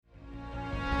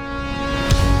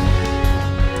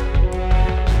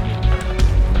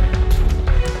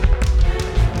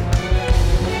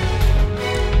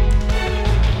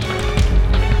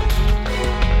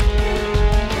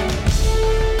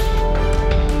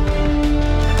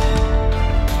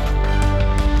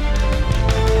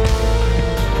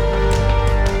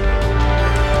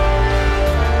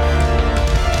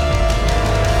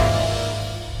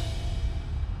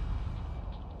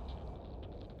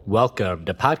Welcome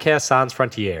to Podcast Sans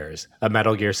Frontiers, a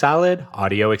Metal Gear Solid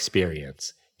audio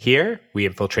experience. Here, we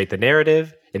infiltrate the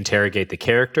narrative, interrogate the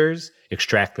characters,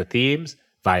 extract the themes,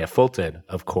 via Fulton,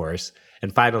 of course,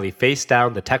 and finally face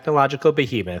down the technological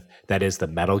behemoth that is the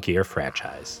Metal Gear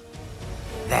franchise.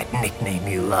 That nickname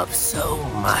you love so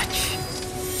much.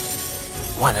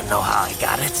 Want to know how I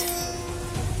got it?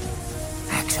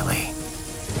 Actually,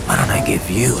 why don't I give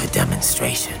you a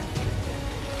demonstration?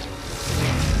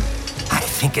 I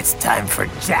think it's time for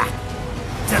Jack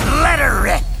to let her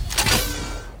rip.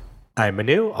 I'm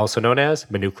Manu, also known as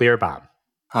Manuclear Bomb.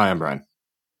 Hi, I'm Brian.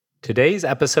 Today's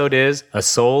episode is A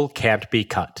Soul Can't Be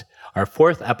Cut, our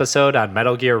fourth episode on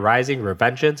Metal Gear Rising: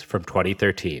 Revengeance from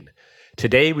 2013.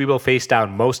 Today we will face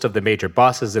down most of the major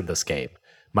bosses in this game: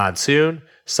 Monsoon,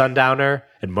 Sundowner,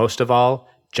 and most of all,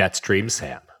 Jetstream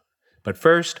Sam. But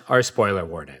first, our spoiler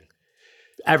warning.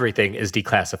 Everything is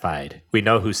declassified. We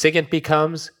know who Sigint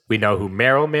becomes, we know who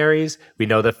Meryl marries, we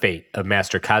know the fate of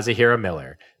Master Kazuhira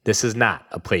Miller. This is not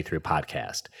a playthrough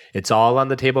podcast. It's all on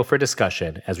the table for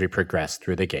discussion as we progress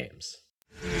through the games.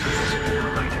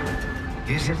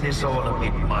 Isn't this all a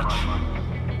bit much?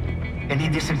 Any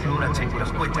decent lunatic would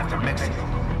have quit after Mexico.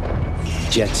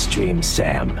 Jetstream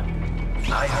Sam.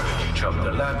 I heard you chopped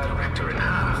the lab director in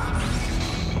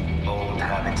half. Old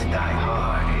habits die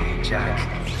hard, eh, Jack?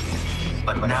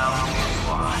 But now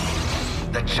you are.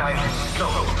 The child is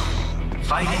sold,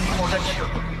 fighting for the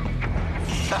children.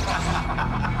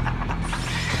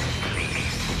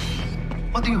 Please,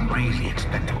 what do you really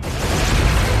expect to... But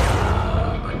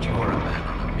you're a man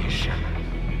on a mission,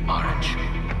 aren't you?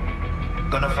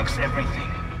 Gonna fix everything.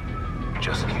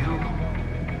 Just you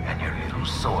and your little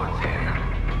sword there.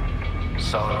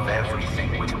 Solve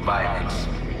everything with violence.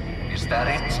 Is that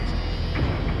it?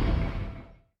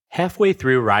 Halfway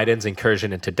through Raiden's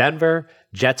incursion into Denver,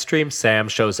 Jetstream Sam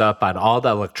shows up on all the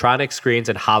electronic screens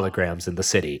and holograms in the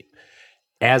city.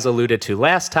 As alluded to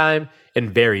last time, in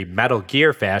very Metal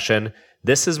Gear fashion,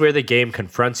 this is where the game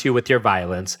confronts you with your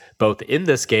violence, both in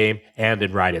this game and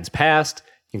in Raiden's past,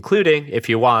 including, if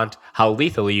you want, how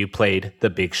lethally you played the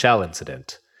Big Shell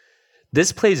incident.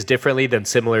 This plays differently than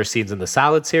similar scenes in the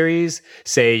Solid series,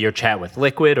 say your chat with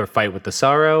Liquid or fight with the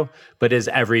Sorrow, but is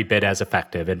every bit as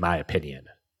effective in my opinion.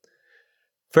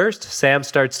 First, Sam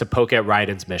starts to poke at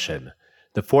Raiden's mission.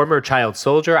 The former child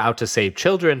soldier out to save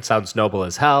children sounds noble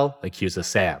as hell, accuses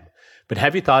Sam. But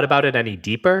have you thought about it any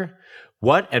deeper?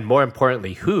 What, and more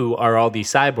importantly, who are all these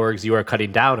cyborgs you are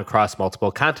cutting down across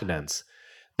multiple continents?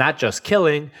 Not just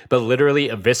killing, but literally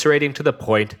eviscerating to the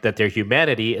point that their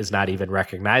humanity is not even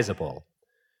recognizable.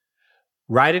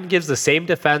 Raiden gives the same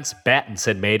defense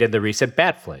Battinson made in the recent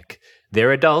Batflick.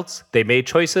 They're adults, they made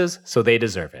choices, so they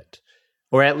deserve it.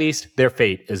 Or at least their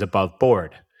fate is above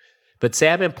board. But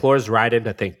Sam implores Raiden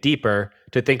to think deeper,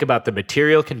 to think about the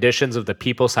material conditions of the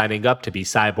people signing up to be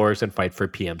cyborgs and fight for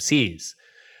PMCs.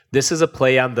 This is a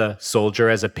play on the soldier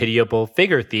as a pitiable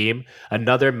figure theme,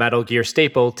 another Metal Gear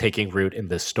staple taking root in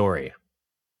this story.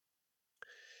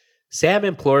 Sam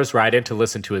implores Raiden to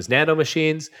listen to his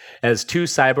nanomachines as two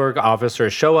cyborg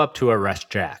officers show up to arrest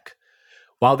Jack.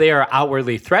 While they are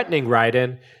outwardly threatening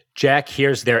Raiden, Jack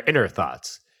hears their inner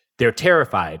thoughts. They're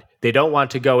terrified. They don't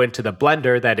want to go into the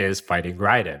blender that is fighting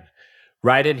Raiden.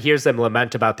 Raiden hears them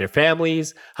lament about their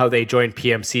families, how they joined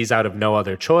PMCs out of no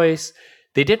other choice.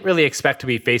 They didn't really expect to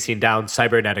be facing down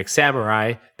cybernetic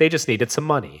samurai, they just needed some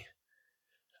money.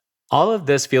 All of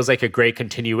this feels like a great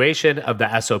continuation of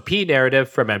the SOP narrative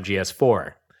from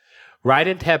MGS4.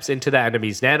 Raiden taps into the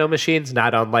enemy's nanomachines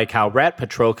not unlike how Rat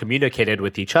Patrol communicated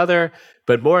with each other,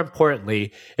 but more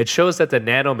importantly, it shows that the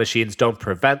nanomachines don't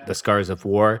prevent the scars of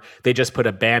war, they just put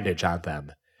a bandage on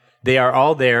them. They are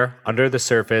all there, under the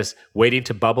surface, waiting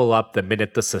to bubble up the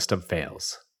minute the system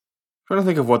fails. I'm trying to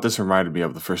think of what this reminded me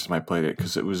of the first time I played it,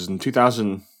 because it was in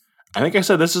 2000. I think I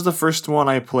said this is the first one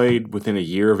I played within a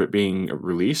year of it being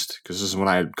released, because this is when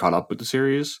I had caught up with the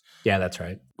series. Yeah, that's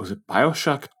right. Was it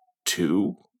BioShock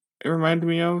 2? It reminded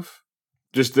me of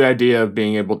just the idea of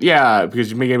being able,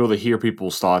 because you're being able to hear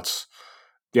people's thoughts.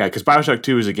 Yeah, because BioShock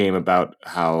 2 is a game about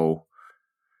how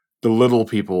the little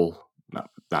people,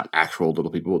 not actual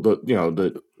little people, the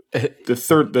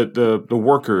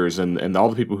workers and all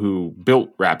the people who built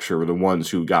Rapture were the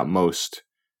ones who got most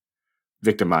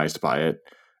victimized by it,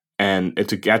 and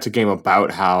that's a game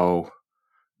about how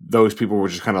those people were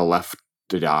just kind of left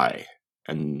to die,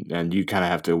 and you kind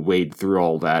of have to wade through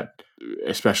all that,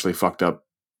 especially fucked up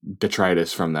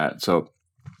detritus from that. So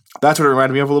that's what it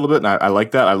reminded me of a little bit, and I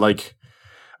like that.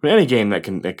 Any game that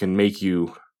can make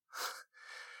you.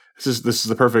 This is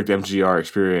the perfect MGR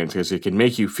experience because it can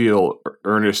make you feel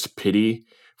earnest pity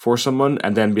for someone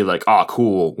and then be like, oh,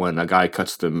 cool, when a guy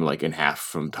cuts them like in half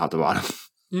from top to bottom.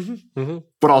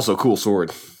 But also cool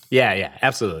sword. Yeah,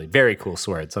 absolutely. Very cool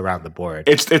swords around the board.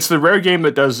 It's the rare game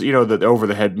that does, the over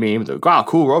the head meme.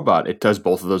 Cool robot. It does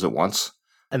both of those at once.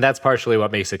 And that's partially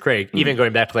what makes it great. Even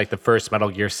going back to like the first Metal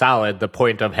Gear Solid, the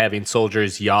point of having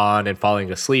soldiers yawn and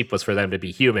falling asleep was for them to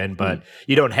be human, but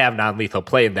you don't have non-lethal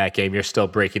play in that game. You're still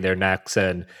breaking their necks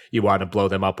and you want to blow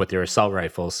them up with your assault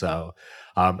rifle. So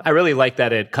I really like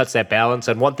that it cuts that balance.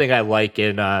 And one thing I like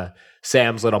in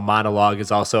Sam's little monologue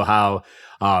is also how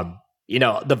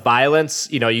the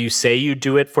violence, you say you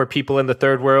do it for people in the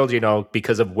third world,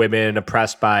 because of women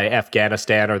oppressed by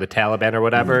Afghanistan or the Taliban or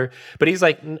whatever. But he's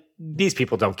like, these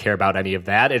people don't care about any of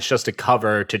that. It's just a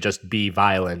cover to just be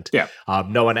violent. Yeah.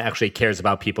 No one actually cares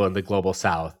about people in the global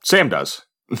south. Sam does.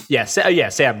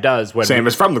 Sam does. Sam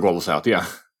is from the global south, yeah.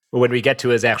 When we get to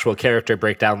his actual character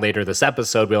breakdown later this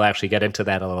episode, we'll actually get into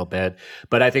that a little bit.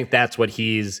 But I think that's what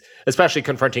he's, especially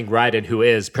confronting Raiden, who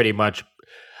is pretty much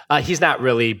he's not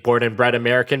really born and bred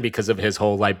American because of his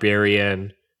whole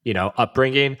Liberian,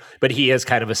 upbringing, but he is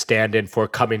kind of a stand-in for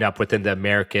coming up within the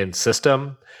American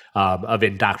system of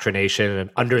indoctrination and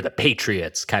under the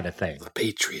Patriots kind of thing. The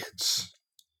Patriots.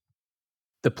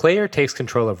 The player takes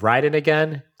control of Raiden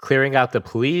again, clearing out the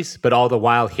police, but all the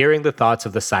while hearing the thoughts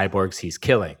of the cyborgs he's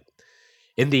killing.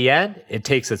 In the end, it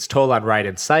takes its toll on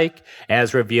Raiden's psyche,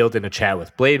 as revealed in a chat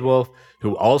with Blade Wolf,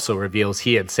 who also reveals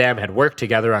he and Sam had worked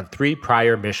together on 3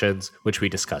 prior missions, which we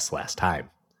discussed last time.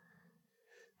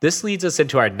 This leads us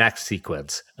into our next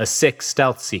sequence, a sick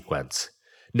stealth sequence.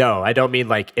 No, I don't mean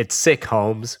like it's sick,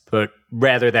 Holmes, but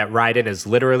rather that Raiden is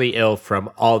literally ill from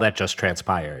all that just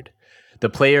transpired. The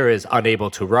player is unable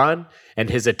to run, and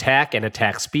his attack and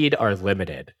attack speed are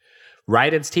limited.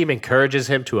 Raiden's team encourages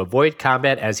him to avoid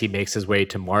combat as he makes his way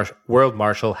to World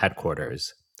Marshal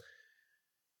headquarters.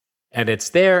 And it's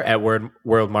there at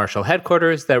World Marshal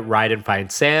headquarters that Raiden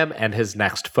finds Sam and his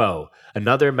next foe,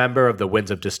 another member of the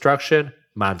Winds of Destruction,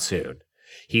 Monsoon.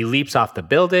 He leaps off the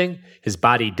building, his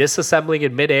body disassembling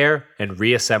in midair and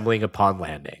reassembling upon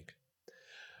landing.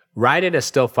 Raiden is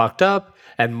still fucked up,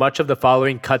 and much of the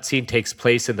following cutscene takes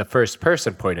place in the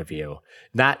first-person point of view,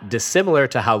 not dissimilar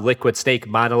to how Liquid Snake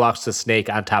monologues to Snake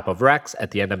on top of Rex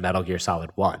at the end of Metal Gear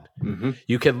Solid 1.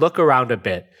 You can look around a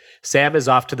bit. Sam is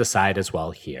off to the side as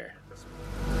well here.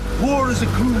 War is a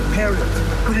cruel parent,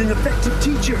 but an effective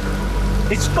teacher.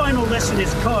 Its final lesson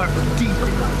is carved deep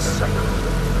in my psyche.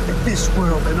 That this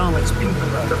world and all its people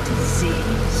are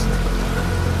diseased.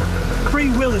 Free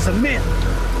will is a myth.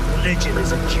 Religion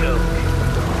is a joke.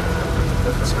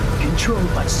 It's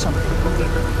controlled by something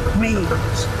believable.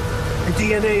 Memes. The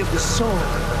DNA of the soul.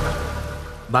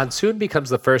 Monsoon becomes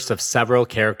the first of several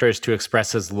characters to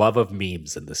express his love of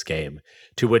memes in this game,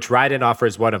 to which Raiden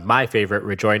offers one of my favorite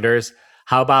rejoinders.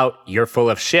 How about, "You're full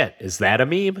of shit, is that a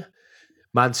meme?"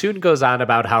 Monsoon goes on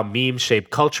about how memes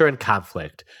shape culture and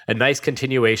conflict, a nice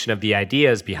continuation of the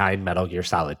ideas behind Metal Gear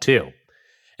Solid 2.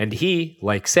 And he,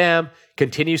 like Sam,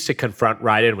 continues to confront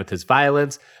Raiden with his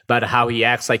violence, about how he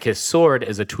acts like his sword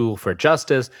is a tool for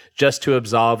justice just to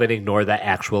absolve and ignore the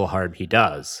actual harm he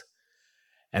does.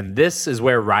 And this is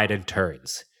where Raiden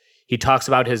turns. He talks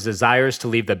about his desires to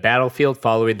leave the battlefield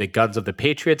following the Guns of the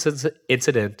Patriots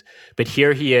incident, but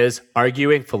here he is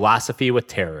arguing philosophy with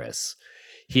terrorists.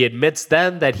 He admits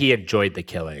then that he enjoyed the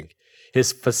killing.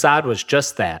 His facade was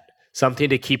just that, something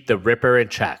to keep the Ripper in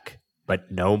check,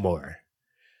 but no more.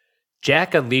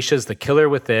 Jack unleashes the killer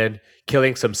within,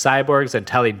 killing some cyborgs and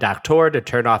telling Doctor to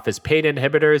turn off his pain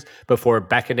inhibitors before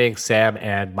beckoning Sam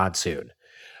and Monsoon.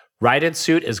 Raiden's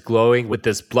suit is glowing with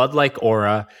this blood-like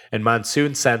aura, and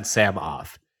Monsoon sends Sam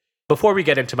off. Before we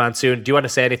get into Monsoon, do you want to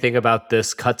say anything about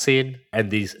this cutscene and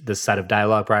this set of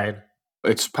dialogue, Brian?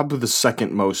 It's probably the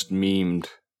second most memed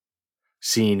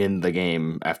scene in the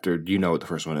game after what the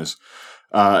first one is.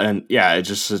 And yeah,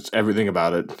 it's everything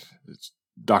about it. It's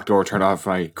Doctor, turn off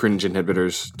my cringe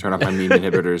inhibitors, turn off my meme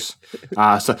inhibitors.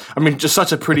 Just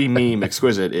such a pretty meme.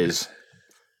 Exquisite is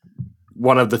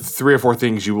one of the 3 or 4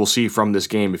 things you will see from this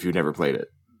game if you've never played it.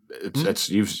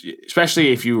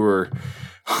 Especially if you were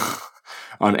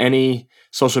on any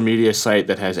social media site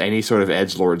that has any sort of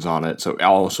edgelords on it. So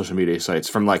all social media sites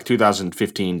from like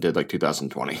 2015 to like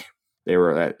 2020, they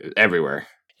were everywhere.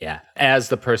 Yeah. As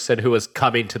the person who was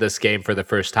coming to this game for the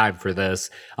first time for this,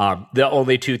 the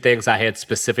only 2 things I had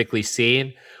specifically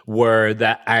seen were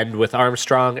the end with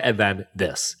Armstrong and then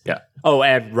this. Yeah. Oh,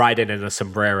 and Raiden in a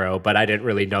sombrero, but I didn't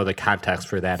really know the context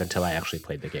for that until I actually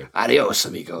played the game. Adios,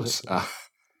 amigos.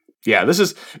 Yeah,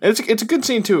 it's a good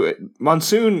scene too.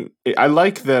 Monsoon, I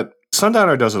like that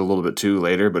Sundowner does it a little bit too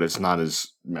later, but it's not as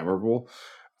memorable.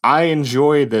 I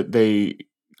enjoy that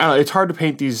I don't know, it's hard to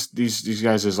paint these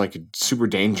guys as like super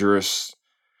dangerous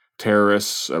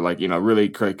terrorists, or like, you know,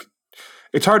 really like,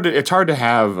 it's hard to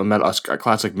have a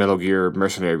classic Metal Gear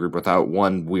mercenary group without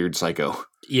one weird psycho.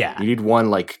 Yeah. You need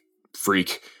one like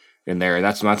freak in there, and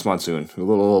that's Monsoon, a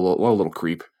little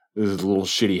creep. This is a little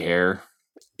shitty hair.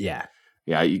 Yeah.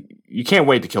 Yeah, you can't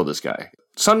wait to kill this guy.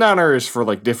 Sundowner is for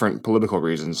like different political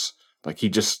reasons. Like, he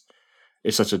just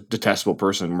is such a detestable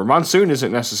person. Where Monsoon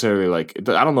isn't necessarily like,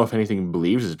 I don't know if anything he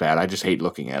believes is bad. I just hate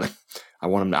looking at him. I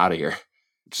want him out of here,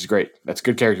 which is great. That's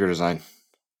good character design.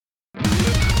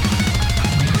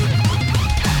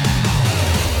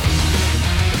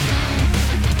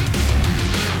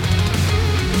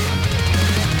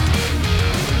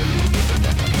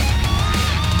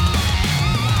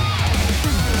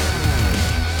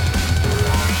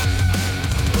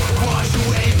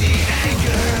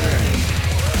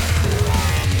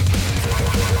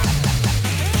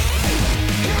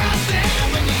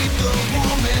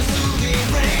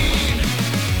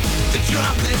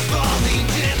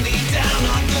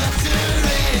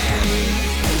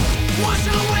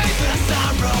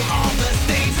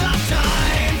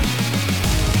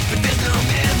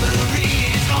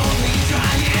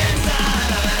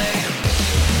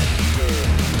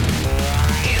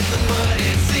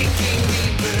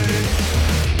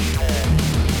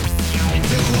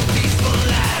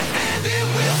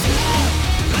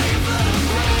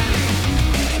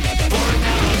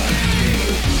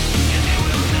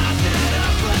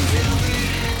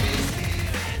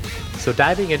 So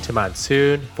diving into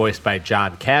Monsoon, voiced by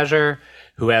John Kazier,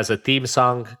 who has a theme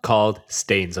song called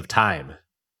Stains of Time.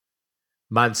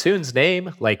 Monsoon's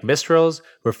name, like Mistral's,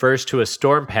 refers to a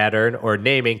storm pattern or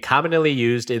naming commonly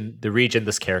used in the region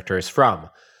this character is from.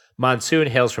 Monsoon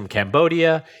hails from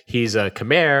Cambodia, he's a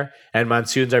Khmer, and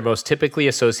monsoons are most typically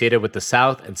associated with the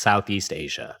South and Southeast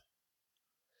Asia.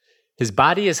 His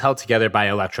body is held together by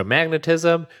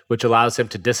electromagnetism, which allows him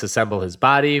to disassemble his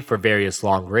body for various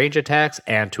long-range attacks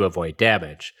and to avoid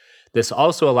damage. This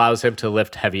also allows him to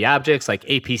lift heavy objects like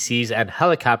APCs and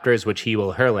helicopters, which he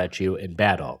will hurl at you in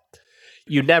battle.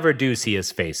 You never do see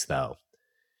his face, though.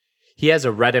 He has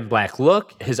a red and black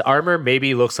look. His armor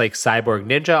maybe looks like cyborg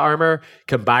ninja armor,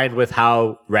 combined with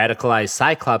how radicalized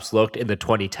Cyclops looked in the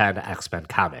 2010 X-Men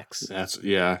comics.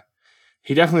 Yeah.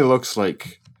 He definitely looks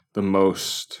like the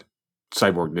most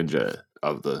cyborg ninja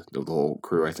of the whole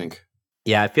crew, I think.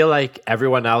 Yeah, I feel like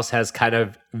everyone else has kind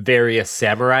of various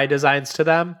samurai designs to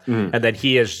them, and then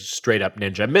he is straight up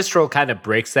ninja. Mistral kind of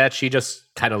breaks that. She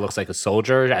just kind of looks like a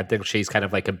soldier. I think she's kind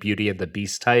of like a Beauty and the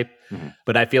Beast type.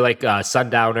 But I feel like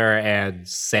Sundowner and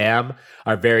Sam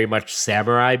are very much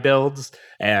samurai builds,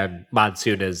 and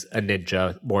Monsoon is a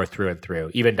ninja more through and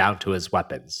through, even down to his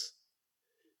weapons.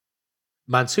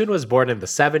 Monsoon was born in the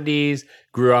 70s,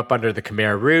 grew up under the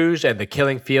Khmer Rouge and the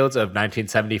killing fields of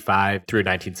 1975 through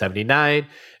 1979,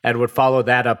 and would follow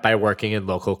that up by working in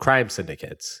local crime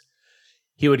syndicates.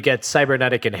 He would get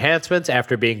cybernetic enhancements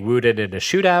after being wounded in a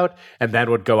shootout, and then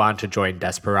would go on to join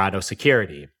Desperado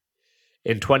Security.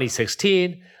 In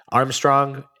 2016,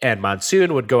 Armstrong and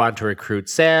Monsoon would go on to recruit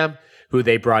Sam, who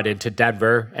they brought into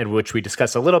Denver, and which we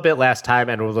discussed a little bit last time,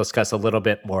 and we'll discuss a little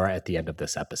bit more at the end of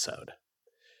this episode.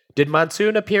 Did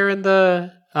Monsoon appear in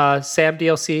the Sam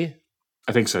DLC?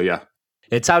 I think so, yeah.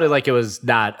 It sounded like it was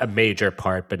not a major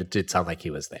part, but it did sound like he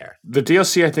was there. The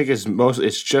DLC, I think,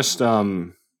 it's just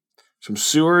some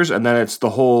sewers, and then it's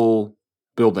the whole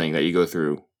building that you go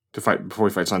through to fight before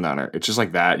you fight Sundowner. It's just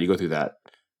like that. You go through that.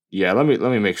 Yeah, let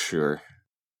me make sure.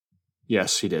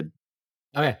 Yes, he did.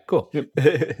 Okay, cool. Yep.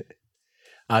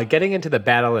 Getting into the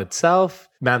battle itself,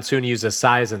 Monsoon uses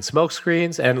size and smoke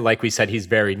screens, and like we said, he's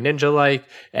very ninja-like,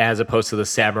 as opposed to the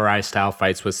samurai-style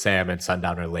fights with Sam and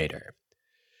Sundowner later.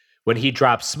 When he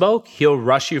drops smoke, he'll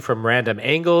rush you from random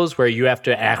angles where you have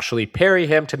to actually parry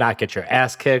him to not get your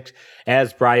ass kicked.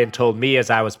 As Brian told me as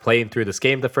I was playing through this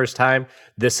game the first time,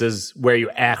 this is where you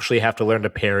actually have to learn to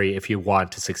parry if you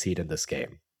want to succeed in this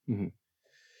game. Mm-hmm.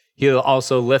 He'll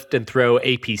also lift and throw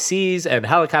APCs and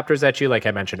helicopters at you, like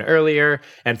I mentioned earlier,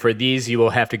 and for these you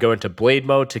will have to go into blade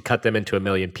mode to cut them into a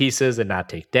million pieces and not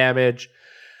take damage.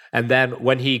 And then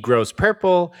when he grows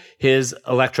purple, his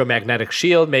electromagnetic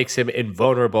shield makes him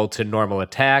invulnerable to normal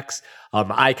attacks.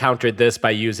 I countered this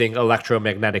by using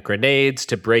electromagnetic grenades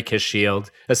to break his shield.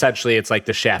 Essentially, it's like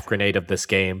the shaft grenade of this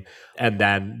game, and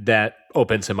then that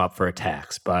opens him up for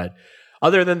attacks. But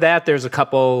other than that, there's a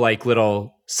couple like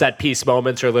little set piece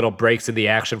moments or little breaks in the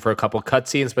action for a couple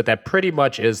cutscenes, but that pretty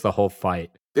much is the whole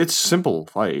fight. It's a simple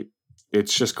fight.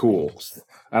 It's just cool.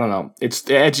 I don't know. It's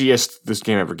the edgiest this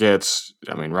game ever gets.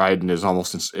 I mean, Raiden is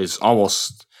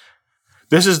almost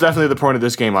This is definitely the point of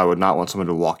this game I would not want someone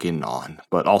to walk in on,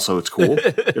 but also it's cool,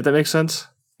 if that makes sense.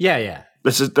 Yeah.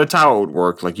 That's how it would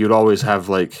work. Like, you'd always have,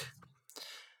 like,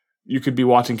 you could be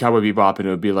watching Cowboy Bebop and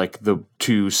it would be like the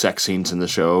 2 sex scenes in the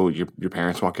show. Your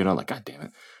parents walk in on, like, God damn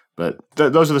it. But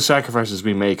those are the sacrifices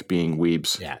we make being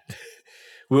weebs. Yeah.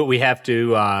 We have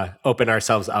to open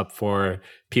ourselves up for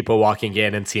people walking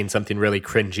in and seeing something really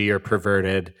cringy or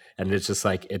perverted, and it's just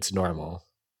like, it's normal.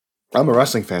 I'm a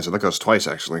wrestling fan, so that goes twice,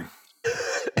 actually.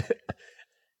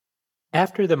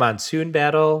 After the monsoon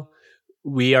battle,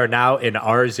 we are now in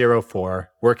R04,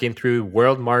 working through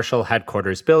World Marshal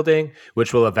Headquarters building,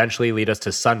 which will eventually lead us to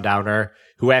Sundowner,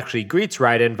 who actually greets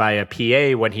Raiden via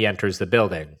PA when he enters the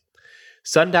building.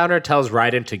 Sundowner tells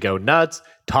Raiden to go nuts,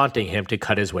 taunting him to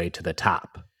cut his way to the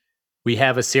top. We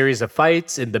have a series of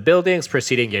fights in the buildings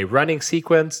preceding a running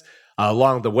sequence.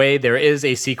 Along the way, there is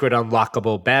a secret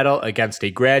unlockable battle against a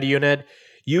grad unit.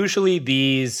 Usually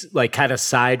these like kind of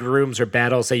side rooms or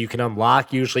battles that you can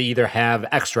unlock usually either have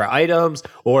extra items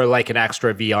or like an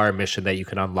extra VR mission that you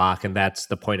can unlock, and that's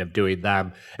the point of doing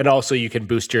them. And also you can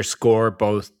boost your score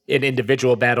both in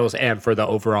individual battles and for the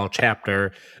overall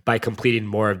chapter by completing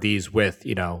more of these with,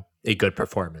 a good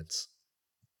performance.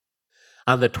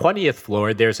 On the 20th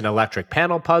floor, there's an electric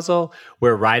panel puzzle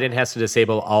where Raiden has to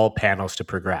disable all panels to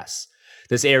progress.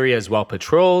 This area is well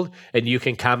patrolled, and you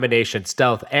can combination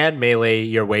stealth and melee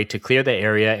your way to clear the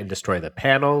area and destroy the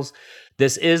panels.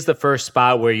 This is the first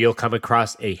spot where you'll come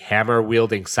across a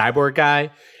hammer-wielding cyborg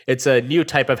guy. It's a new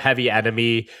type of heavy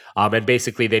enemy, and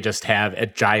basically they just have a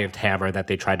giant hammer that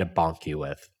they try to bonk you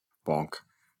with. Bonk.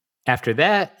 After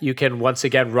that, you can once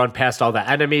again run past all the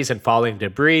enemies and falling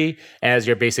debris as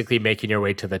you're basically making your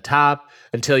way to the top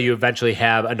until you eventually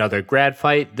have another grad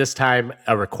fight, this time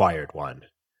a required one.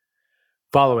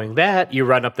 Following that, you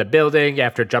run up the building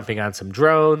after jumping on some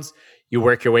drones, you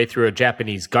work your way through a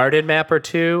Japanese garden map or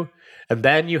two, and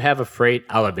then you have a freight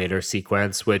elevator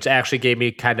sequence, which actually gave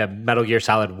me kind of Metal Gear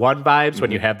Solid 1 vibes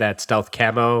when you have that stealth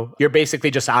camo. You're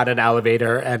basically just on an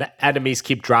elevator, and enemies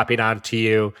keep dropping onto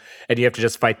you, and you have to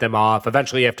just fight them off.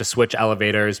 Eventually, you have to switch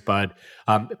elevators, but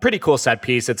pretty cool set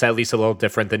piece. It's at least a little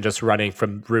different than just running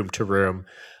from room to room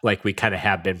like we kind of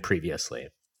have been previously.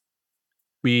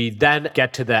 We then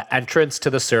get to the entrance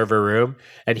to the server room,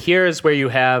 and here is where you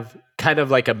have kind of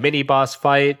like a mini boss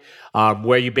fight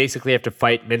where you basically have to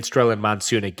fight Minstrel and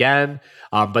Monsoon again,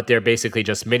 but they're basically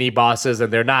just mini bosses,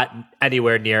 and they're not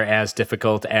anywhere near as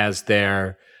difficult as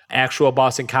their actual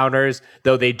boss encounters,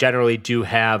 though they generally do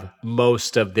have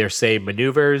most of their same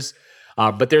maneuvers.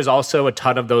 But there's also a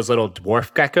ton of those little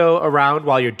dwarf gecko around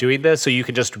while you're doing this, so you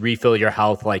can just refill your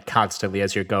health like constantly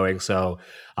as you're going. So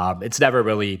it's never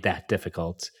really that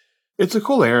difficult. It's a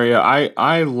cool area.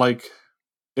 I like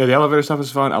the elevator stuff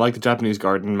is fun. I like the Japanese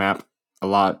garden map a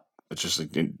lot. It's just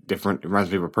like different. It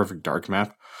reminds me of a Perfect Dark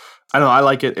map. I don't know. I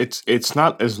like it. It's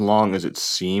not as long as it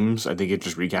seems. I think it's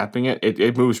just recapping it.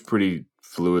 It moves pretty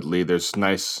fluidly. There's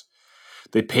nice.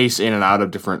 They pace in and out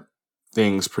of different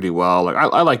things pretty well. Like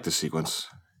I like the sequence.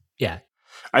 Yeah.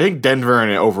 I think Denver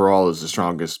and overall is the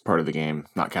strongest part of the game,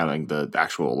 not counting the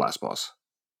actual last boss.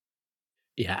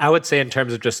 Yeah, I would say in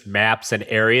terms of just maps and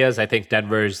areas, I think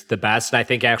Denver's the best. And I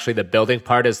think actually the building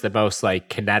part is the most like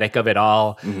kinetic of it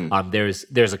all. Mm-hmm.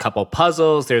 There's a couple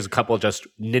puzzles. There's a couple just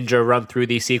ninja run through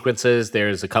these sequences.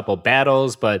 There's a couple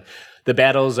battles, but the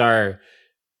battles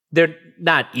they're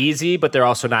not easy, but they're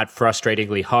also not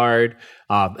frustratingly hard.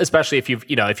 Especially if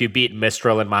you beat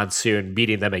Mistral and Monsoon,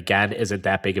 beating them again isn't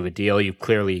that big of a deal. You've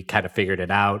clearly kind of figured it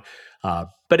out.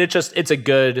 But it's a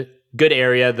good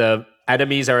area. The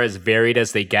enemies are as varied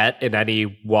as they get in any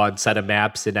one set of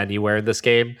maps in anywhere in this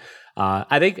game.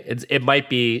 I think it might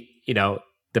be,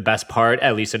 the best part,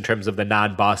 at least in terms of the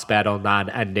non-boss battle,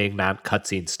 non-ending,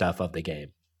 non-cutscene stuff of the game.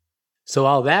 So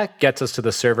all that gets us to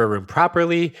the server room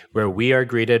properly, where we are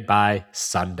greeted by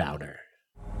Sundowner.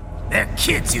 They're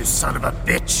kids, you son of a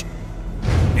bitch.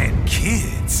 And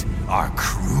kids are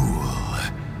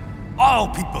cruel. All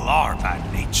people are by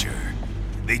nature.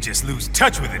 They just lose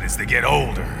touch with it as they get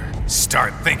older.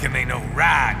 Start thinking they know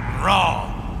right and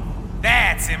wrong.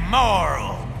 That's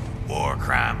immoral. War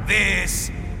crime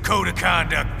this, code of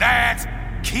conduct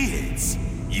that. Kids,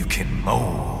 you can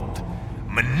mold,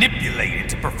 manipulate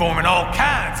into performing all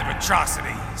kinds of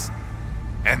atrocities.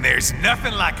 And there's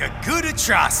nothing like a good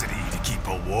atrocity to keep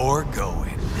a war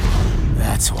going.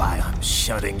 That's why I'm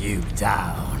shutting you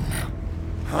down.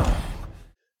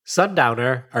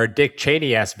 Sundowner, our Dick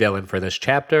Cheney-ass villain for this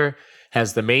chapter,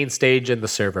 has the main stage in the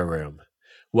server room.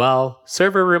 Well,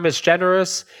 server room is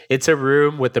generous. It's a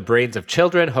room with the brains of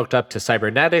children hooked up to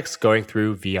cybernetics going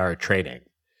through VR training.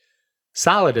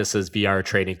 Solidus's VR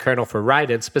training kernel for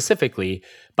Raiden specifically,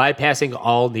 bypassing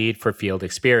all need for field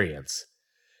experience.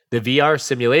 The VR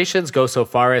simulations go so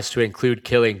far as to include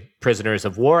killing prisoners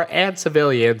of war and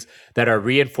civilians that are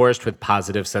reinforced with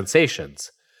positive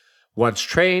sensations. Once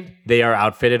trained, they are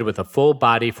outfitted with a full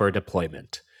body for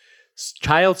deployment.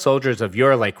 Child soldiers of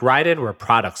yore like Raiden were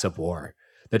products of war.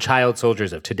 The child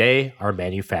soldiers of today are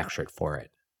manufactured for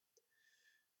it.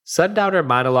 Sundowner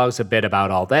monologues a bit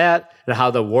about all that and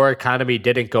how the war economy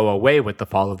didn't go away with the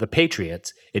fall of the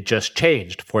Patriots. It just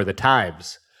changed for the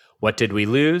times. What did we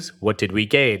lose? What did we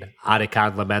gain?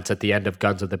 Otacon laments at the end of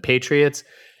Guns of the Patriots.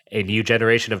 A new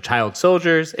generation of child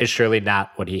soldiers is surely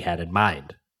not what he had in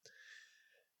mind.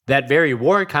 That very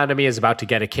war economy is about to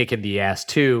get a kick in the ass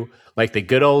too, like the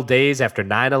good old days after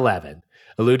 9/11,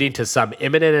 alluding to some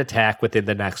imminent attack within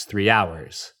the next 3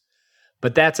 hours.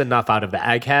 But that's enough out of the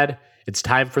egghead. It's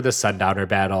time for the Sundowner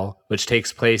battle, which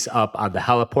takes place up on the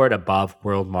heliport above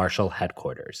World Marshal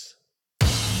headquarters.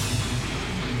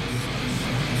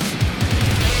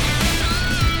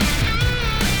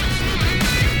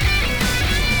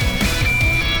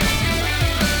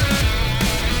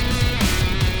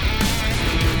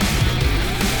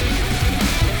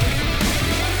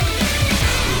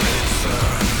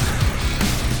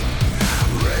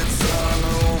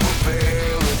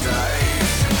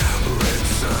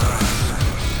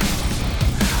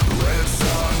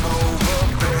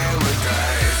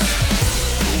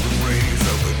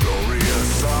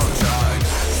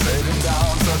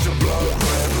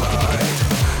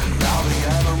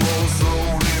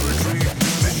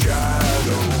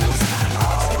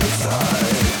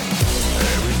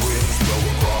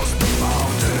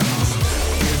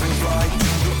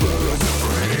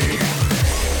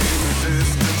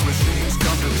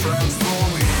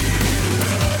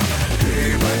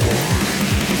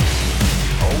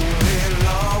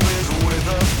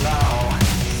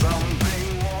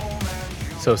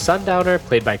 So Sundowner,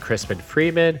 played by Crispin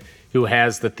Freeman, who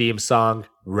has the theme song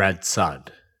Red Sun.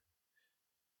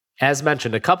 As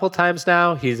mentioned a couple times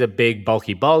now, he's a big,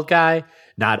 bulky, bald guy,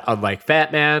 not unlike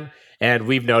Fat Man, and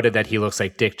we've noted that he looks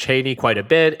like Dick Cheney quite a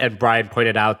bit, and Brian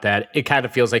pointed out that it kind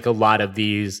of feels like a lot of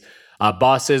these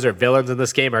bosses or villains in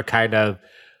this game are kind of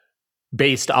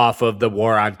based off of the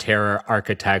War on Terror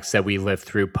architects that we lived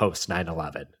through post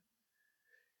 9/11.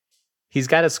 He's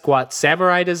got a squat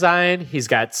samurai design. He's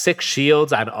got 6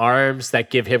 shields on arms that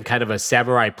give him kind of a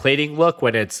samurai plating look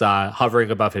when it's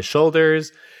hovering above his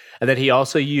shoulders. And then he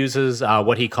also uses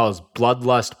what he calls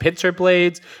bloodlust pincer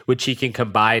blades, which he can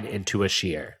combine into a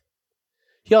shear.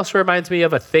 He also reminds me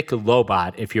of a thick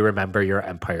Lobot, if you remember your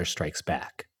Empire Strikes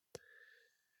Back.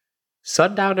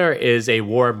 Sundowner is a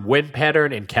warm wind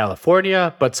pattern in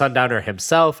California, but Sundowner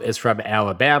himself is from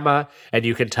Alabama, and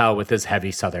you can tell with his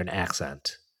heavy southern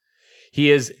accent. He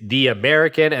is the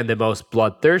American and the most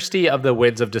bloodthirsty of the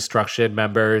Winds of Destruction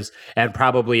members, and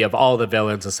probably of all the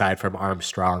villains aside from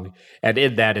Armstrong. And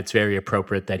in that, it's very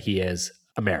appropriate that he is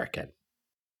American.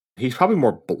 He's probably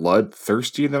more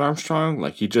bloodthirsty than Armstrong.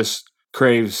 Like, he just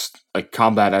craves like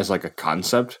combat as like a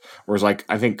concept, whereas like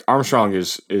I think Armstrong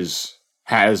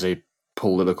has a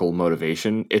political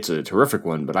motivation. It's a terrific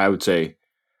one, but I would say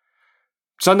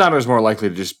Sundowner is more likely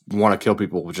to just want to kill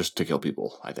people just to kill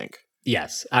people, I think.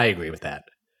 Yes, I agree with that.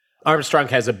 Armstrong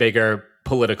has a bigger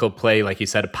political play, like you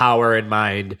said, power in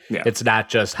mind. Yeah. It's not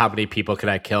just how many people can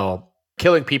I kill.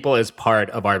 Killing people is part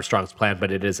of Armstrong's plan,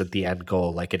 but it isn't the end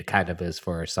goal like it kind of is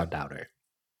for Sundowner.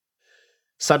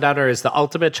 Sundowner is the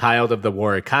ultimate child of the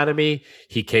war economy.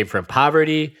 He came from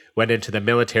poverty, went into the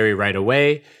military right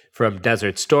away, from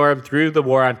Desert Storm through the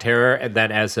War on Terror, and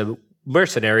then as a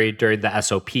mercenary during the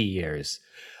SOP years.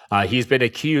 He's been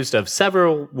accused of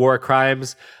several war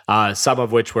crimes, some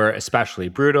of which were especially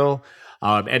brutal.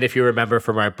 And if you remember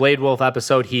from our Blade Wolf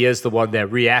episode, he is the one that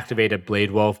reactivated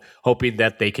Blade Wolf, hoping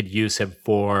that they could use him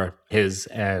for his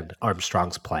and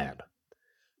Armstrong's plan.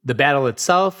 The battle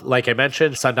itself, like I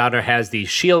mentioned, Sundowner has these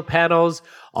shield panels,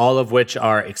 all of which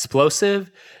are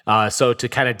explosive. So to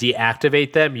kind of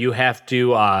deactivate them, you have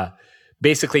to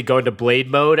basically go into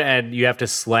blade mode, and you have to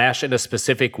slash in a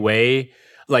specific way.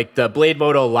 Like the blade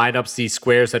mode will line up these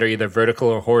squares that are either vertical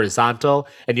or horizontal,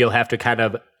 and you'll have to kind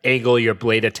of angle your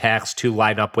blade attacks to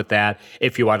line up with that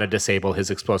if you want to disable his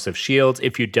explosive shields.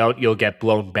 If you don't, you'll get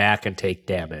blown back and take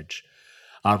damage.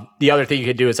 The other thing you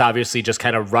can do is obviously just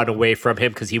kind of run away from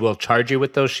him because he will charge you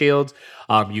with those shields.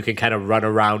 You can kind of run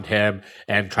around him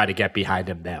and try to get behind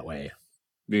him that way.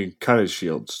 You can cut his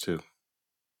shields too.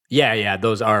 Yeah,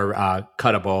 those are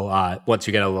cuttable once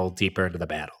you get a little deeper into the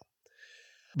battle.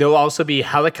 There'll also be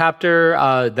helicopter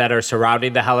that are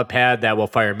surrounding the helipad that will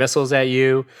fire missiles at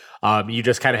you. You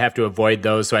just kind of have to avoid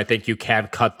those. So I think you can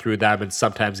cut through them and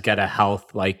sometimes get a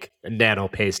health like nano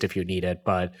paste if you need it.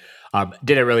 But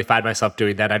didn't really find myself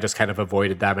doing that. I just kind of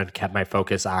avoided them and kept my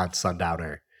focus on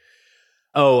Sundowner.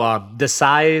 The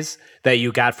size that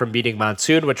you got from beating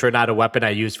Monsoon, which were not a weapon I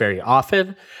use very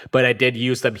often, but I did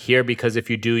use them here because if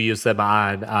you do use them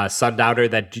on Sundowner,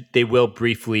 that they will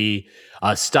briefly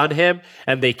stun him,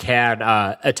 and they can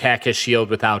attack his shield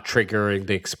without triggering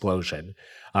the explosion.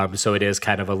 So it is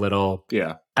kind of a little,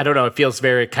 I don't know, it feels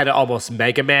very kind of almost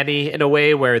Mega Man-y in a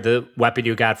way, where the weapon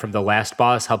you got from the last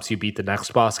boss helps you beat the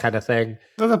next boss kind of thing.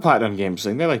 The Platinum Games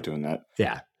thing, they like doing that.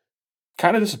 Yeah.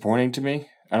 Kind of disappointing to me.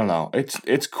 I don't know.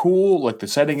 It's cool. Like, the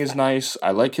setting is nice.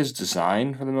 I like his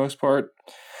design for the most part.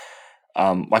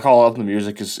 Like, all of the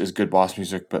music is good boss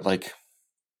music, but like,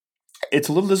 it's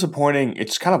a little disappointing.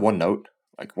 It's kind of one note.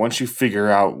 Like, once you figure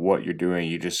out what you're doing,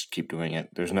 you just keep doing it.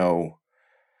 There's no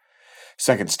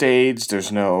second stage.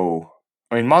 There's no.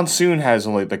 I mean, Monsoon has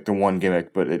only like the one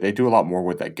gimmick, but they do a lot more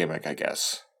with that gimmick, I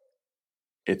guess.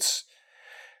 It's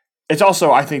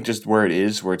also, I think, just where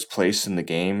it's placed in the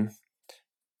game.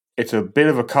 It's a bit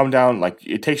of a come down, like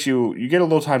it takes you get a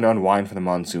little time to unwind for the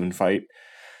Monsoon fight.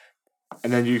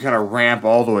 And then you kind of ramp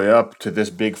all the way up to this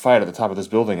big fight at the top of this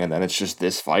building, and then it's just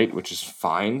this fight, which is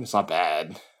fine. It's not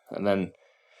bad. And then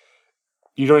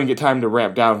you don't even get time to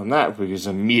ramp down from that because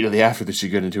immediately after this you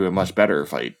get into a much better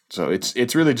fight. So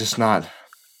it's really just not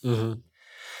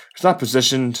it's not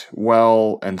positioned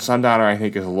well, and Sundowner I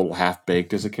think is a little half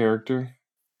baked as a character.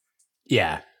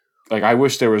 Yeah. Like, I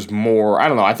wish there was more. I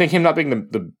don't know. I think him not being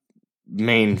the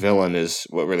main villain is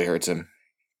what really hurts him.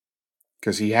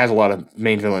 Because he has a lot of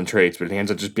main villain traits, but he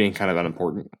ends up just being kind of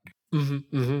unimportant.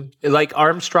 Like,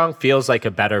 Armstrong feels like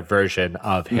a better version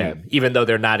of him, even though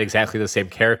they're not exactly the same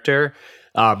character.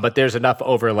 But there's enough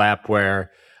overlap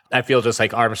where I feel just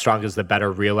like Armstrong is the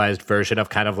better realized version of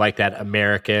kind of like that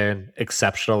American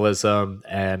exceptionalism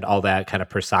and all that kind of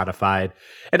personified.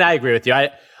 And I agree with you.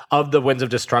 Of the Winds of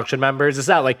Destruction members, it's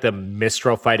not like the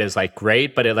Mistral fight is like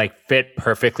great, but it like fit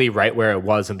perfectly right where it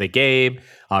was in the game,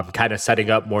 kind of setting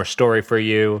up more story for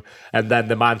you. And then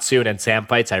the Monsoon and Sam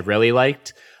fights I really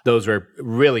liked. Those were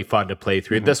really fun to play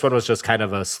through. This one was just kind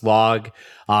of a slog.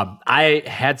 I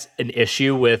had an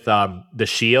issue with the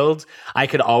shield. I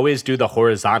could always do the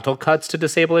horizontal cuts to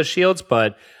disable his shields,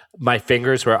 but my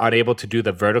fingers were unable to do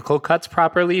the vertical cuts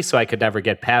properly, so I could never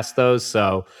get past those.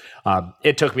 So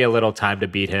it took me a little time to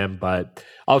beat him, but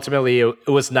ultimately it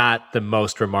was not the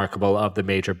most remarkable of the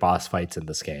major boss fights in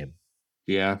this game.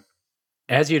 Yeah.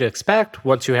 As you'd expect,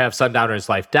 once you have Sundowner's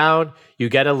life down, you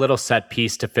get a little set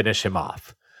piece to finish him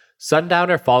off.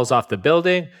 Sundowner falls off the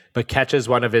building, but catches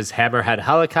one of his Hammerhead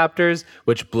helicopters,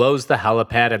 which blows the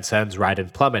helipad and sends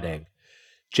Raiden plummeting.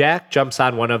 Jack jumps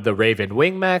on one of the Raven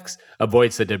wing mechs,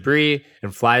 avoids the debris,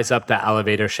 and flies up the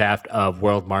elevator shaft of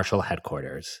World Marshal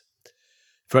headquarters.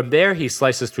 From there, he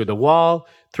slices through the wall,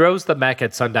 throws the mech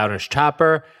at Sundowner's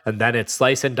chopper, and then it's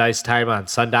slice and dice time on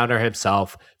Sundowner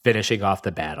himself, finishing off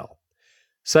the battle.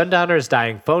 Sundowner's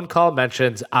dying phone call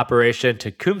mentions Operation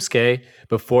Tecumseh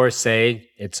before saying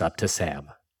it's up to Sam.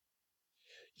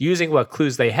 Using what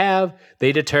clues they have,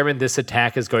 they determine this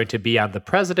attack is going to be on the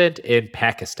president in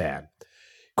Pakistan.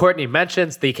 Courtney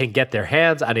mentions they can get their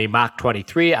hands on a Mach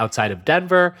 23 outside of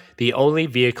Denver, the only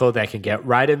vehicle that can get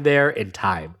Raiden there in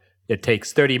time. It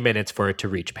takes 30 minutes for it to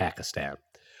reach Pakistan.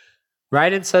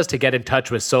 Raiden says to get in touch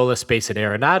with Sola Space and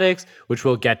Aeronautics, which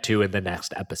we'll get to in the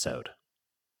next episode.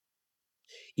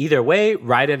 Either way,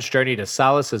 Raiden's journey to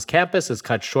Solas's campus is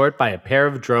cut short by a pair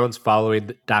of drones following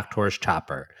the Doctor's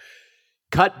chopper.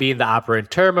 Cut being the operant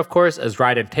term, of course, as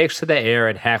Raiden takes to the air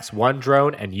and hacks one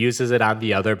drone and uses it on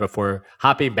the other before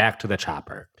hopping back to the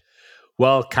chopper.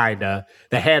 Well, kinda.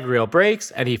 The handrail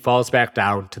breaks and he falls back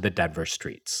down to the Denver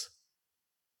streets.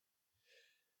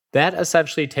 That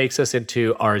essentially takes us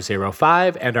into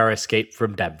R05 and our escape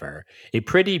from Denver, a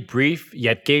pretty brief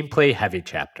yet gameplay-heavy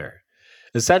chapter.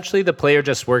 Essentially, the player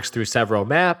just works through several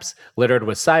maps, littered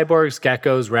with cyborgs,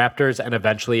 geckos, raptors, and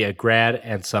eventually a grad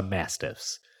and some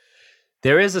mastiffs.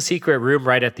 There is a secret room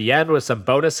right at the end with some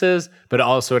bonuses, but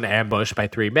also an ambush by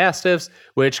 3 mastiffs,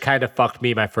 which kind of fucked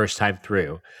me my first time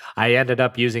through. I ended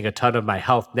up using a ton of my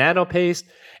health nano paste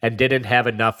and didn't have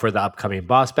enough for the upcoming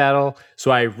boss battle,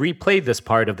 so I replayed this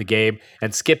part of the game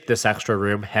and skipped this extra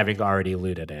room, having already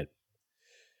looted it.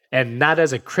 And not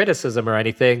as a criticism or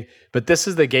anything, but this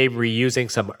is the game reusing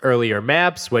some earlier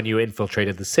maps when you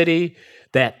infiltrated the city.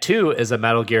 That too is a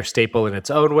Metal Gear staple in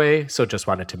its own way, so just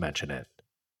wanted to mention it.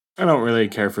 I don't really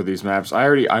care for these maps.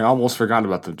 I almost forgot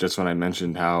about them just when I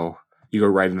mentioned how you go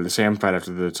right into the Sam fight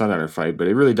after the Sundowner fight, but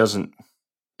it really doesn't.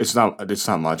 It's not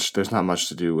much. There's not much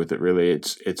to do with it, really.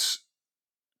 It's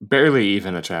barely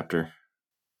even a chapter.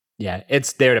 Yeah,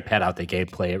 it's there to pad out the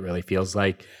gameplay, it really feels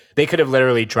like. They could have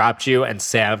literally dropped you and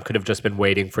Sam could have just been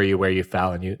waiting for you where you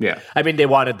fell. And you. Yeah. I mean, they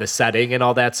wanted the setting and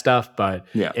all that stuff, but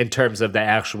Yeah. in terms of the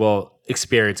actual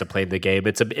experience of playing the game,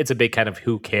 it's a big kind of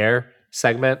who care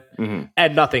segment. Mm-hmm.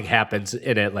 And nothing happens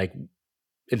in it, like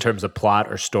in terms of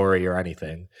plot or story or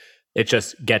anything. It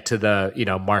just get to the,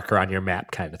 marker on your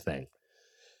map kind of thing.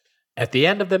 At the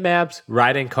end of the maps,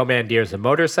 Raiden commandeers a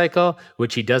motorcycle,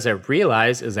 which he doesn't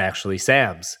realize is actually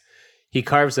Sam's. He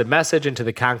carves a message into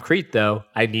the concrete, though: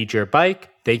 "I need your bike.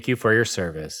 Thank you for your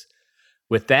service."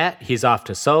 With that, he's off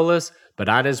to Solus, but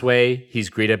on his way, he's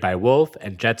greeted by Wolf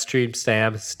and Jetstream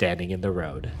Sam standing in the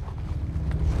road.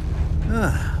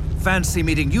 Fancy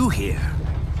meeting you here.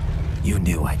 You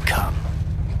knew I'd come.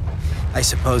 I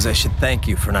suppose I should thank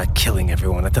you for not killing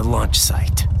everyone at the launch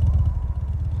site.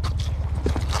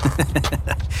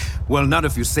 Well, not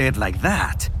if you say it like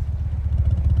that.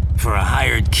 For a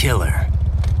hired killer,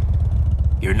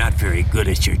 you're not very good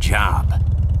at your job.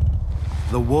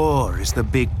 The war is the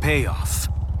big payoff.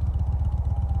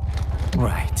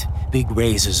 Right. Big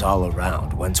raises all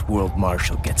around once World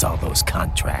Marshal gets all those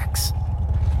contracts.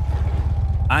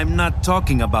 I'm not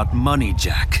talking about money,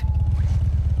 Jack.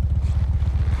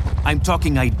 I'm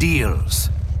talking ideals.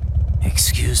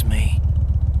 Excuse me?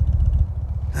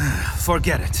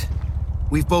 Forget it.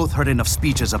 We've both heard enough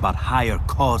speeches about higher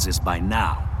causes by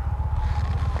now.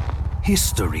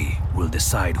 History will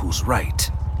decide who's right.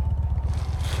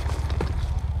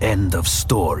 End of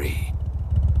story.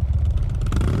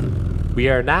 We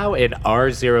are now in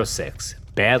R06,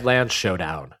 Badlands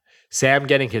Showdown. Sam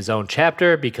getting his own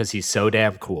chapter because he's so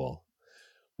damn cool.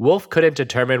 Wolf couldn't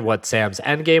determine what Sam's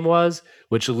endgame was,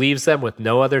 which leaves them with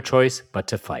no other choice but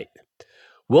to fight.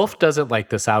 Wolf doesn't like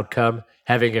this outcome,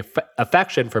 having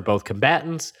affection for both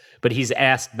combatants, but he's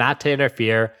asked not to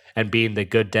interfere, and being the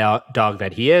good dog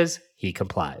that he is, he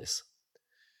complies.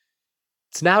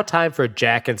 It's now time for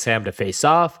Jack and Sam to face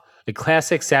off, a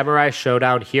classic samurai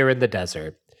showdown here in the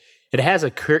desert. It has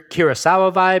a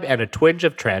Kurosawa vibe and a twinge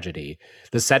of tragedy,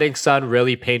 the setting sun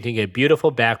really painting a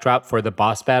beautiful backdrop for the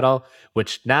boss battle,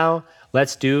 which now,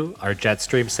 let's do our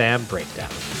Jetstream Sam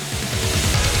breakdown.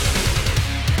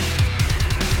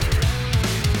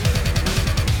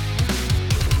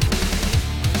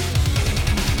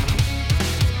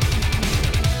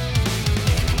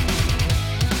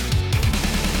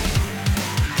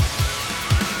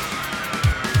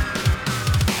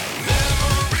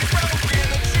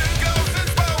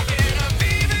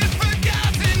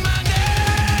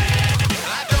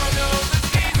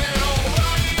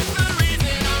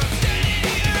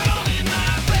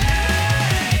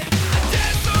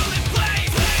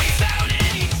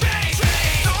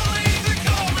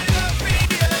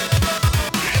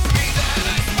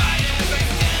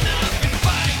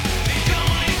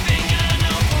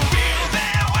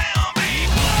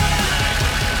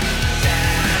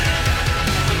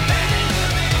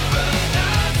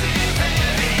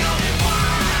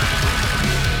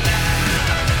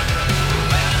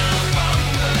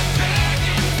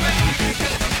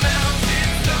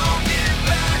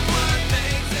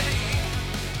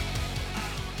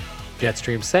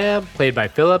 Jetstream Sam, played by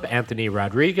Philip Anthony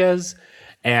Rodriguez,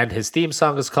 and his theme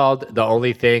song is called The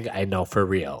Only Thing I Know for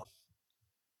Real.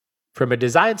 From a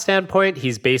design standpoint,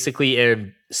 he's basically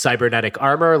in cybernetic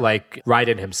armor like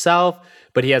Raiden himself,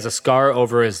 but he has a scar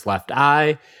over his left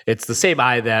eye. It's the same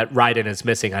eye that Raiden is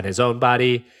missing on his own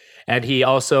body. And he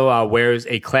also wears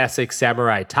a classic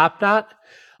samurai top knot.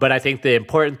 But I think the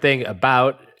important thing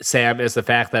about Sam is the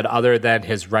fact that other than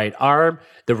his right arm,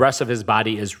 the rest of his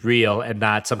body is real and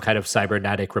not some kind of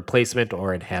cybernetic replacement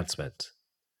or enhancement.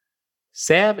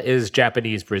 Sam is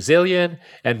Japanese Brazilian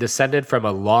and descended from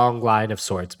a long line of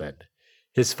swordsmen.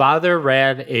 His father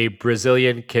ran a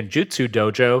Brazilian kenjutsu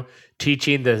dojo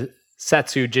teaching the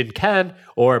Setsu Jinken,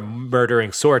 or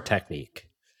murdering sword technique.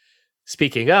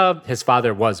 Speaking of, his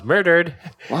father was murdered.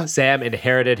 What? Sam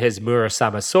inherited his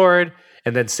Murasama sword,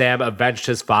 and then Sam avenged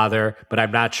his father, but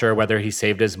I'm not sure whether he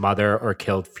saved his mother or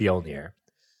killed Fjolnir.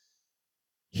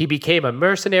 He became a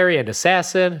mercenary and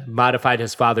assassin, modified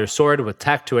his father's sword with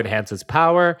tech to enhance its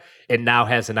power, and now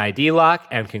has an ID lock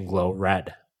and can glow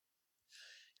red.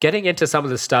 Getting into some of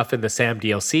the stuff in the Sam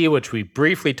DLC, which we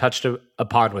briefly touched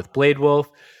upon with Blade Wolf,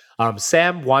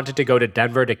 Sam wanted to go to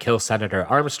Denver to kill Senator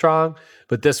Armstrong,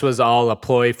 but this was all a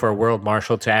ploy for World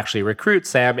Marshal to actually recruit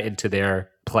Sam into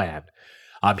their plan.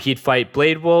 He'd fight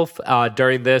Blade Wolf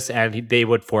during this, and they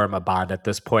would form a bond at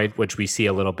this point, which we see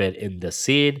a little bit in this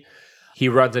scene. He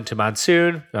runs into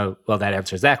Monsoon. Well, that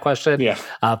answers that question. Yeah.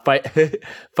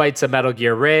 Fights a Metal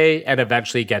Gear Ray and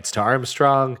eventually gets to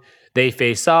Armstrong. They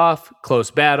face off,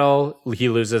 close battle. He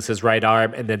loses his right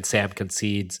arm, and then Sam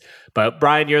concedes. But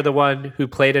Brian, you're the one who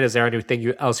played it. Is there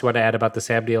anything else you want to add about the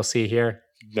Sam DLC here?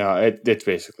 No, it's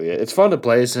basically it. It's fun to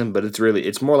play as him, but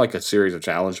it's more like a series of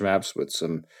challenge maps with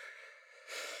some.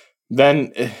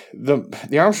 Then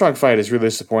the Armstrong fight is really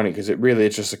disappointing because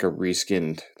it's just like a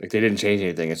reskinned. Like they didn't change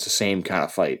anything. It's the same kind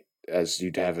of fight as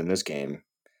you'd have in this game.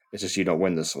 It's just you don't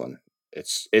win this one.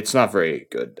 It's not very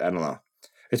good. I don't know.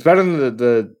 It's better than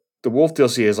the Wolf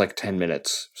DLC is like 10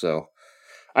 minutes. So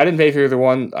I didn't pay for either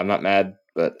one. I'm not mad,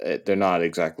 but they're not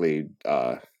exactly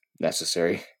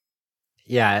necessary.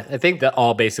 Yeah, I think that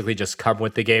all basically just come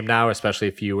with the game now, especially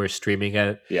if you were streaming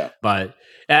it. Yeah. But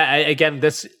again,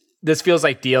 this feels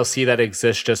like DLC that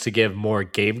exists just to give more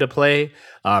game to play,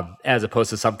 as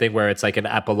opposed to something where it's like an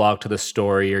epilogue to the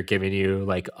story or giving you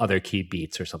like other key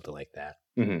beats or something like that.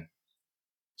 Mm-hmm.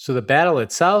 So the battle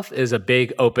itself is a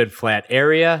big open flat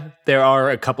area. There are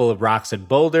a couple of rocks and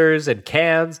boulders and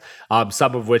cans,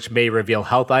 some of which may reveal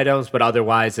health items, but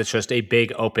otherwise it's just a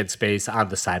big open space on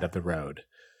the side of the road.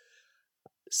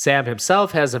 Sam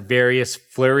himself has various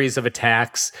flurries of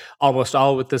attacks, almost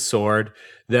all with the sword,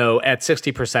 though at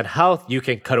 60% health, you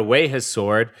can cut away his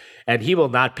sword, and he will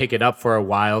not pick it up for a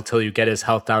while till you get his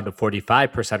health down to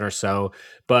 45% or so,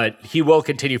 but he will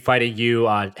continue fighting you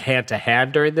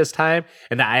hand-to-hand during this time,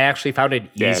 and I actually found it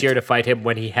easier to fight him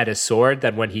when he had his sword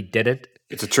than when he didn't.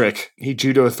 It's a trick. He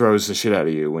judo throws the shit out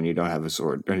of you when you don't have a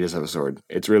sword, when he doesn't have a sword.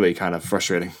 It's really kind of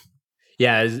frustrating.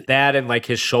 Yeah, that and like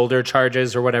his shoulder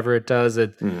charges or whatever it does.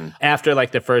 After like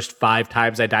the first 5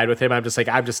 times I died with him, I'm just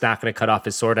not going to cut off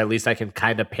his sword. At least I can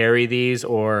kind of parry these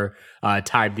or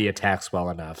time the attacks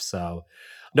well enough. So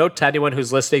note to anyone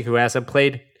who's listening who hasn't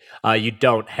played, you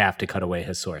don't have to cut away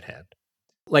his sword hand.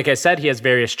 Like I said, he has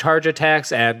various charge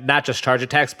attacks, and not just charge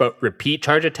attacks, but repeat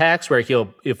charge attacks where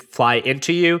he'll fly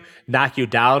into you, knock you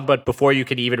down, but before you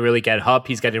can even really get up,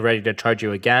 he's getting ready to charge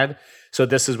you again. So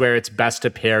this is where it's best to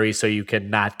parry so you can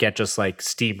not get just like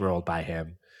steamrolled by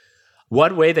him.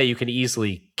 One way that you can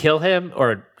easily kill him,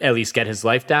 or at least get his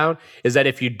life down, is that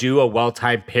if you do a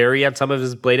well-timed parry on some of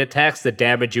his blade attacks, the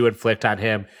damage you inflict on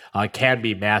him can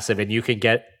be massive, and you can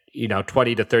get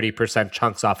 20 to 30%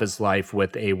 chunks off his life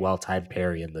with a well-timed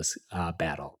parry in this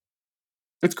battle.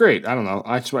 It's great. I don't know.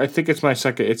 I think it's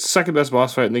second best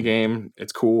boss fight in the game.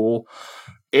 It's cool.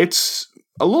 It's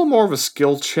a little more of a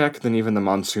skill check than even the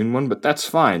Monsoon one, but that's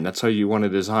fine. That's how you want to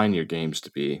design your games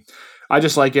to be. I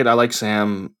just like it. I like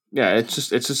Sam. Yeah,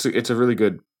 it's a really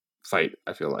good fight.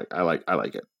 I feel like I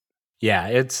like it. Yeah,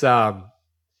 it's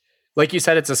like you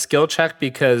said, it's a skill check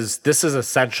because this is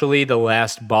essentially the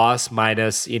last boss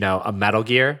minus, a Metal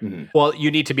Gear. Mm-hmm. Well,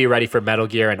 you need to be ready for Metal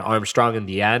Gear and Armstrong in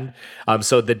the end.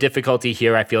 So the difficulty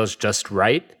here, I feel, is just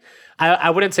right.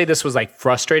 I wouldn't say this was like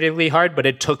frustratingly hard, but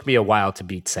it took me a while to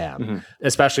beat Sam,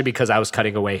 especially because I was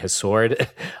cutting away his sword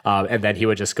and then he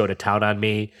would just go to town on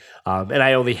me. And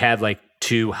I only had like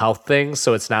 2 health things,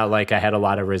 so it's not like I had a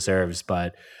lot of reserves,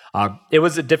 but it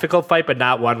was a difficult fight, but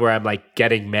not one where I'm like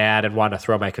getting mad and want to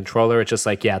throw my controller. It's just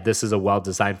like, yeah, this is a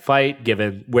well-designed fight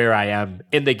given where I am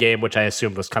in the game, which I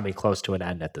assumed was coming close to an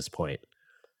end at this point.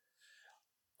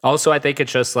 Also, I think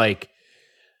it's just like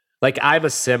I'm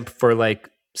a simp for like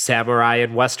samurai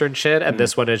and Western shit, and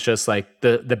this one is just like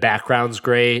the background's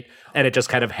great, and it just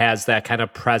kind of has that kind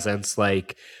of presence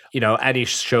like, any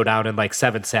showdown in like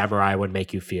 7 Samurai would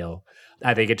make you feel.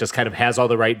 I think it just kind of has all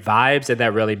the right vibes, and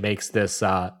that really makes this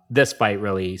fight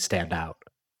really stand out.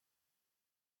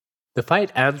 The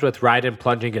fight ends with Raiden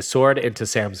plunging his sword into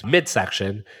Sam's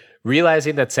midsection,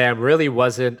 realizing that Sam really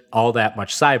wasn't all that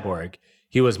much cyborg.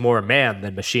 He was more man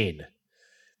than machine.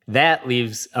 That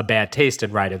leaves a bad taste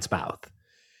in Raiden's mouth.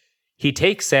 He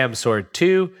takes Sam's sword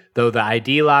too, though the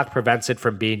ID lock prevents it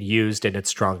from being used in its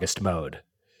strongest mode.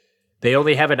 They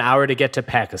only have an hour to get to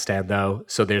Pakistan, though,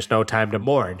 so there's no time to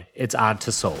mourn. It's on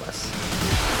to Solus.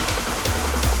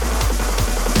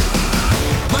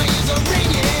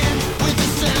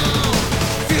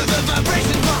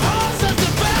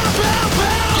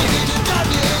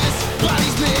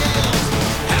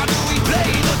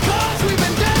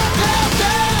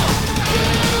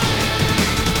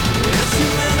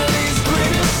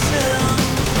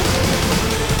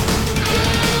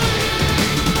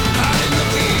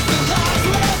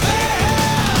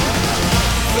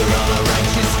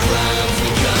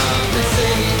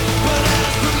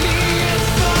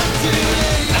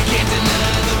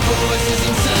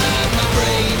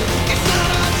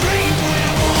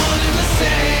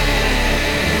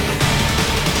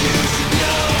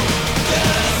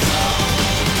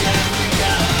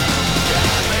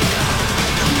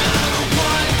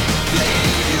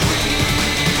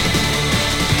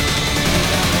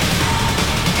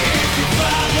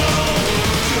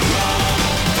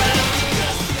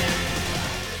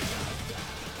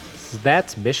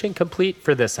 that's mission complete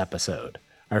for this episode.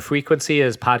 Our frequency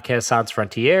is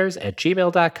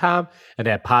podcastsansfrontiers@gmail.com and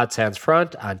at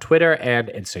podsansfront on Twitter and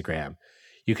Instagram.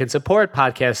 You can support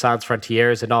Podcast Sans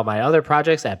Frontiers and all my other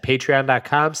projects at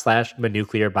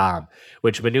patreon.com/manuclearbomb,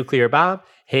 which Manuclear Bomb,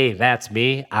 hey, that's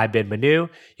me. I've been Manu.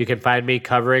 You can find me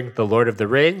covering The Lord of the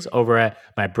Rings over at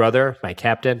My Brother, My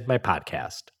Captain, My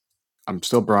Podcast. I'm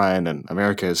still Brian, and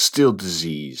America is still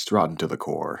diseased, rotten to the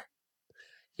core.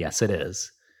 Yes, it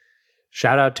is.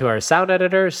 Shout out to our sound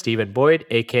editor, Stephen Boyd,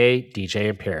 aka DJ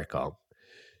Empirical.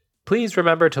 Please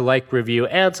remember to like, review,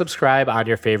 and subscribe on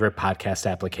your favorite podcast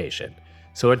application.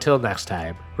 So until next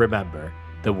time, remember,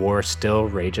 the war still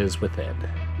rages within.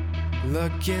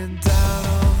 Looking down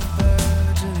on the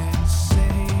burgeoning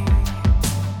sea,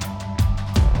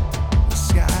 the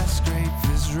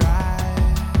skyscrapers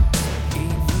rise,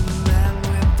 even men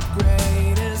with the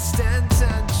greatest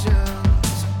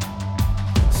intentions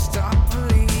stop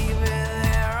believing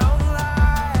their own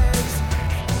lies.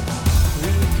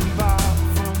 We can borrow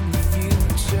from the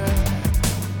future,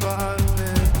 but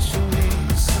eventually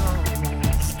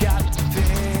someone's got to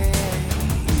pay.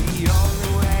 The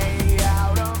only way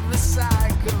out of the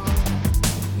cycle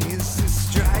is to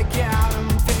strike out and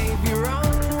pave your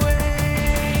own way.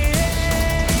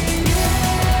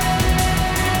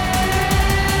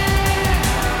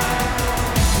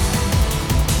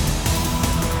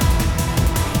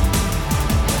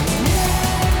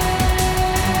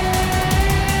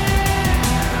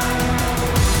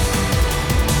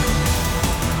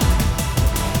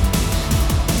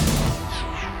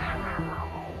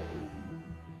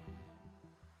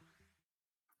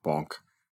 Bonk.